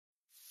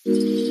This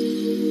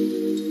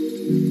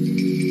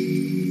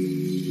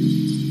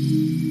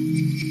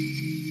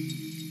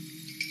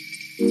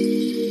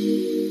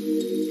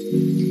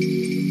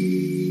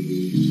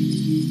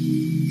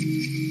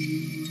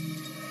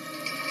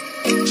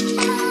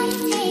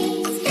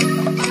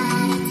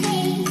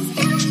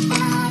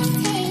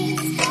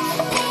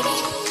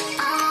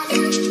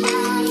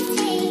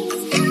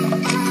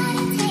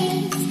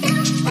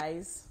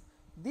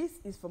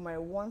is for my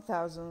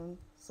 1,000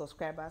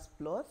 subscribers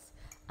plus.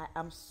 I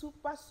am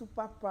super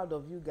proud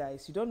of you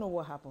guys. You don't know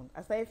what happened.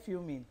 I started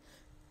filming.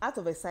 Out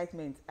of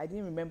excitement, I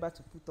didn't remember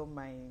to put on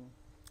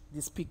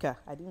the speaker.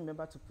 I didn't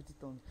remember to put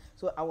it on.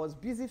 So I was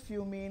busy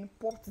filming,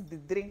 popped the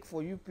drink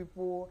for you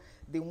people,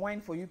 the wine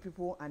for you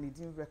people, and it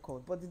didn't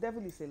record. But the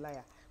devil is a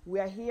liar.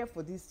 We are here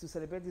for this, to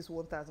celebrate this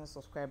 1,000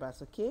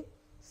 subscribers, okay?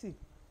 See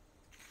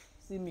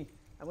me.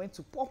 I went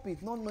to pop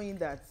it, not knowing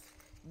that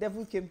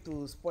devil came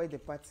to spoil the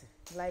party.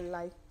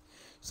 Lie.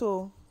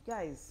 So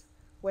guys,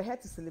 we're here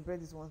to celebrate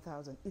this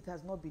 1,000. It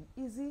has not been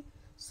easy.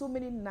 So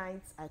many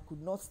nights I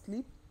could not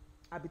sleep.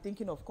 I'll be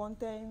thinking of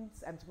content.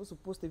 I'm supposed to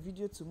post a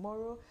video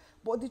tomorrow,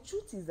 but the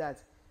truth is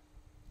that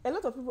a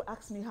lot of people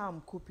ask me how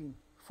I'm coping.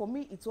 For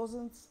me, it's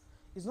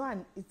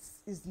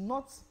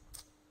not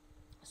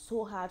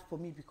so hard for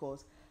me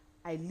because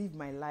I live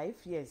my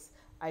life. Yes,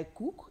 I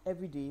cook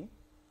every day.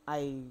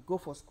 I go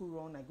for school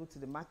run, I go to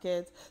the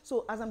market.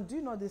 So as I'm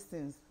doing all these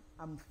things,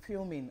 I'm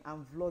filming,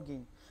 I'm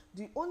vlogging.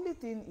 The only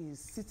thing is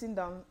sitting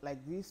down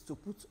like this to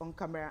put on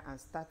camera and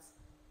start,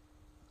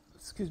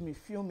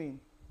 filming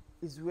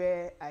is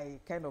where I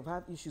kind of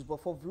have issues.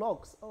 But for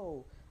vlogs,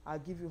 I'll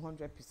give you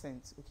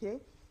 100%,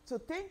 okay? So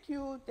thank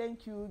you.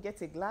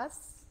 Get a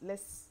glass.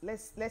 Let's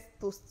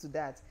toast to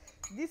that.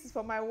 This is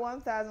for my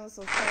 1,000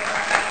 subscribers.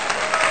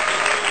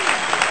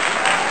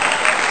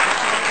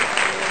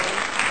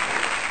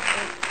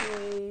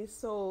 Okay,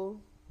 so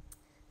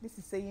this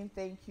is saying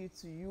thank you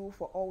to you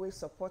for always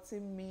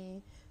supporting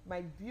me,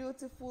 my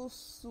beautiful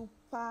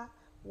super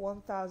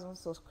 1,000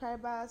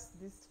 subscribers.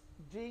 This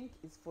drink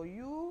is for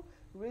you.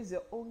 Raise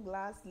your own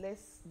glass.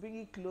 Let's bring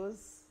it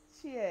close.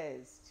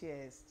 Cheers.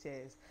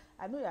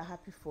 I know you're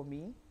happy for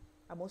me.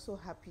 I'm also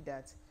happy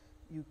that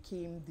you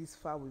came this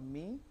far with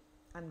me,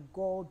 and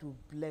God will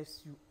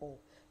bless you all.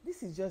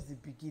 This is just the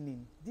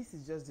beginning.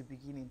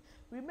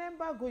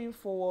 Remember, going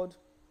forward,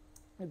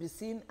 you'll be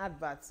seeing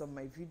adverts on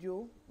my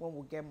video when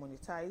we get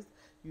monetized.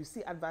 You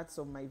see adverts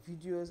on my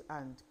videos,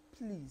 and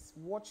please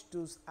watch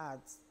those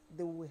ads.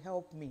 They will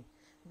help me.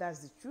 That's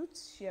the truth.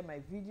 Share my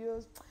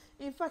videos.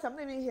 In fact, I'm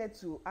not even here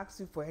to ask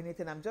you for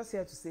anything. I'm just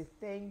here to say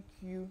thank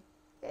you.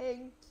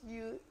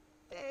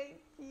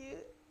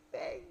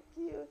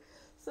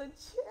 So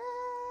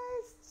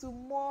cheers to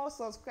more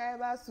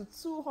subscribers, to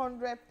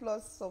 200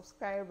 plus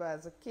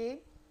subscribers,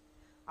 okay?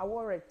 I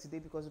wore red today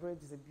because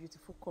red is a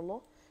beautiful color.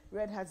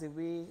 Red has a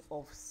way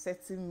of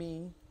setting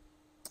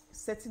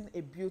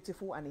a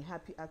beautiful and a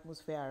happy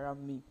atmosphere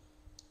around me.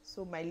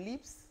 So my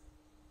lips,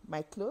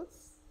 my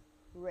clothes,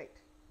 red.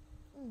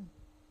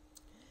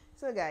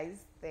 So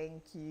guys,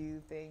 thank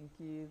you.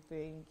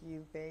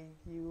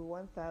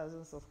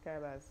 1,000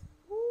 subscribers.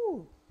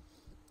 Woo!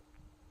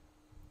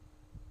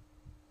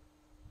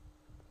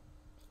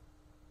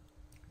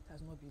 It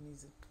has not been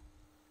easy.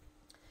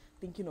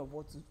 Thinking of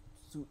what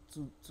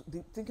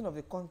thinking of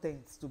the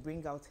content to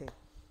bring out here.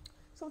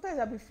 Sometimes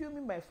I'll be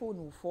filming, my phone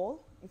will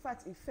fall. In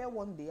fact, it fell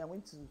one day. I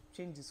went to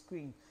change the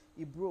screen.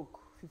 It broke,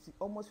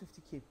 almost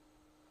 50K.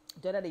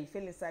 The other day, it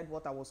fell inside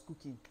what I was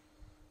cooking.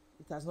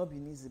 It has not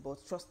been easy,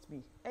 but trust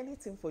me,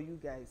 anything for you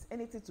guys,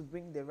 anything to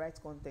bring the right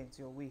content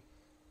your way,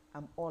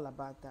 I'm all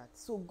about that.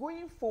 So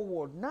going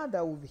forward, now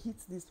that we've hit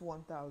this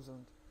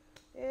 1,000,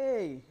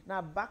 hey,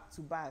 now back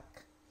to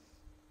back,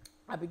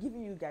 I'll be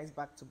giving you guys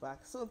back to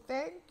back. So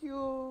thank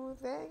you.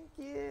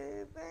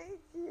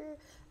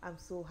 I'm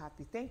so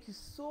happy. Thank you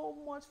so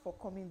much for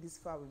coming this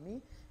far with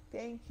me.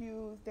 Thank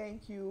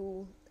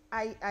you.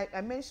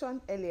 I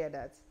mentioned earlier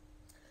that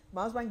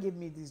my husband gave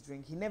me this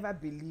drink. He never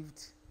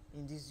believed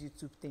in this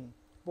YouTube thing.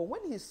 But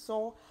when he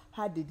saw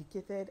how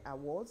dedicated I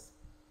was,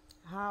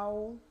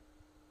 how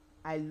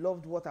I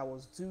loved what I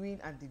was doing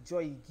and the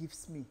joy it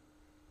gives me,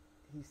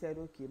 he said,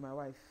 okay, my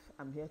wife,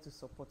 I'm here to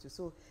support you.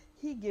 So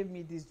he gave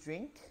me this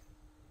drink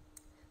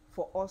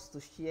for us to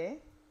share,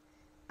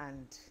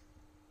 and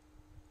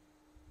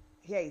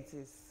here it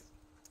is.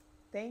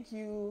 Thank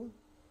you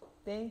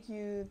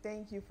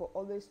for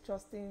always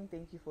trusting.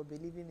 Thank you for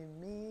believing in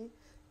me.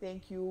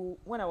 Thank you.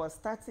 When I was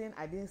starting,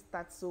 I didn't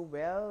start so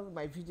well.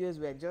 My videos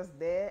were just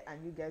there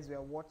and you guys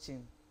were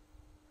watching.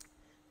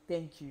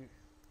 Thank you.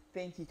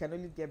 It can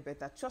only get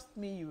better. Trust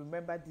me, you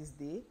remember this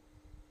day.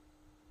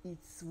 It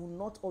will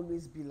not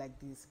always be like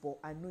this, but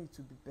I know it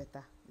will be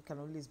better. It can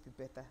always be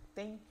better.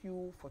 Thank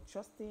you for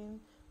trusting,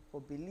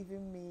 for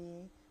believing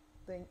me.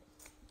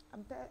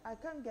 I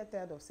can't get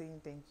tired of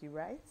saying thank you,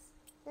 right?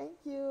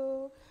 Thank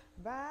you.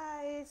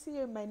 Bye. See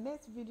you in my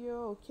next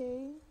video,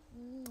 okay?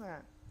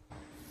 Mwah.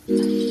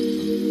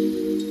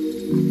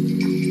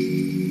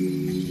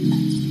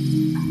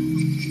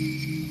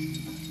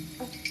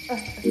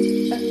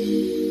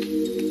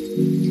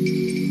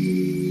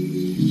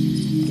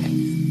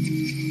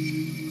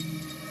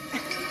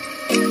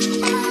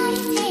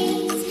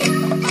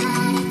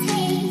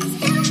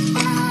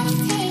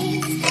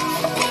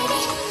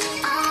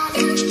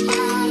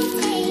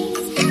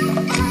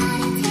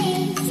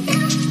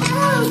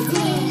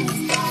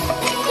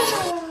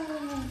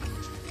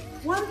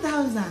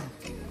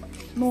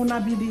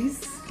 gonna be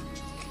this.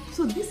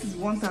 So this is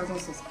 1,000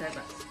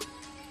 subscribers.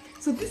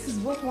 So this is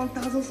what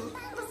 1,000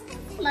 subscribers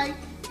like.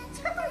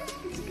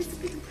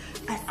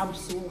 I am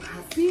so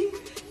happy.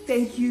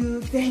 Thank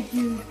you, thank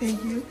you,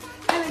 thank you.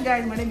 Hello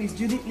guys, my name is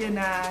Judith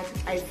Leonard.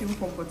 I film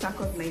from Port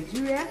Harcourt,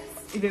 Nigeria.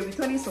 If you're a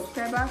returning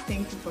subscriber,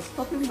 thank you for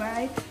stopping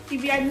by.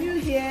 If you are new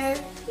here,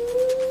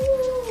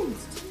 woo,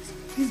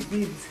 this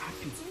babe is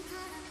happy.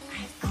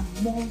 I am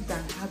more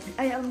than happy.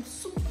 I am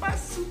super,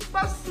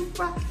 super,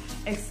 super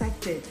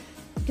excited.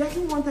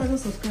 Getting 1,000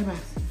 subscribers.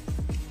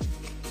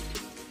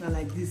 Not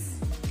like this.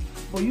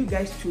 But you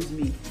guys chose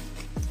me.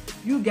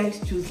 You guys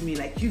chose me.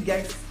 Like, you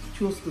guys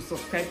chose to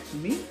subscribe to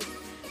me.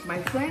 My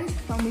friends,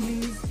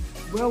 families,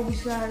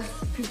 well-wishers,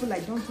 people I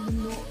don't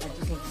even know, I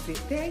just want to say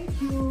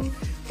thank you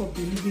for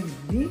believing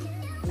in me.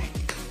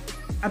 Like,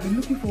 I've been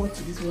looking forward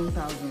to this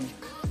 1,000.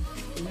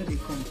 You know they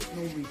come,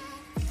 no way.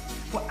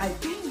 But I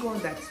thank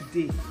God that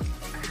today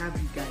I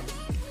have you guys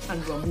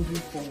and we're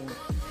moving forward.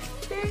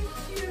 Thank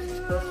you,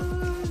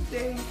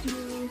 thank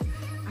you.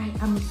 I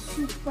am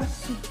super,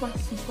 super,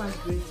 super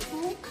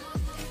grateful,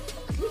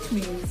 which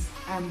means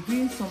I'm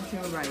doing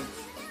something right.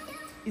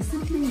 It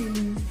simply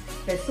means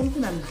there's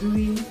something I'm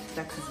doing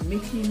that is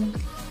making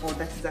or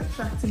that is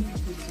attracting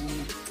people to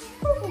me.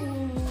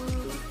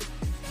 Ooh.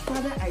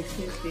 Father, I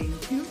say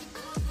thank you.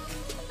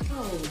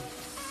 Oh,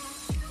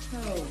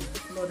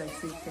 Lord, I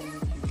say thank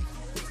you.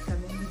 It can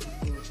only be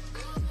good.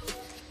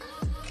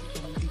 It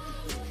can only be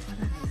good.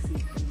 Father, I say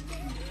thank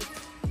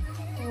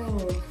you.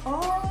 Oh,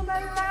 all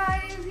my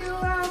life you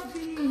have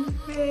been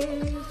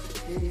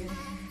faithful.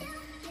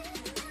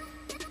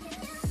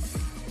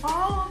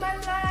 All my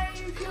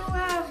life you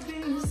have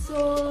been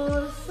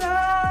so, so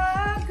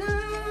good.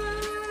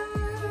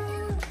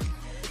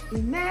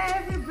 In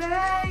every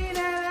breath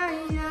that I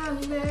am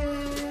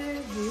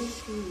able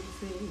to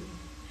sing,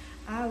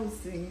 I will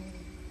sing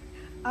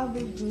of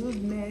the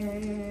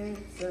goodness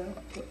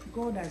of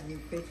God. Has been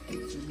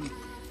faithful to me.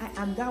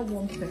 I am that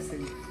one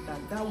person,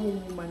 that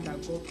one woman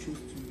that God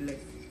chose to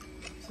bless.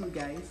 So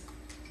guys,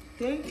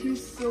 thank you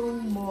so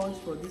much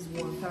for this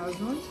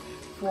 1,000.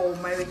 For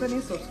my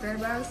returning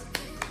subscribers,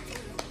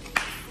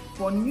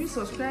 for new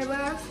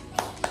subscribers,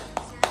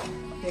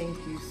 thank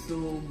you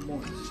so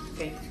much.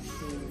 Thank you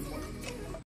so much.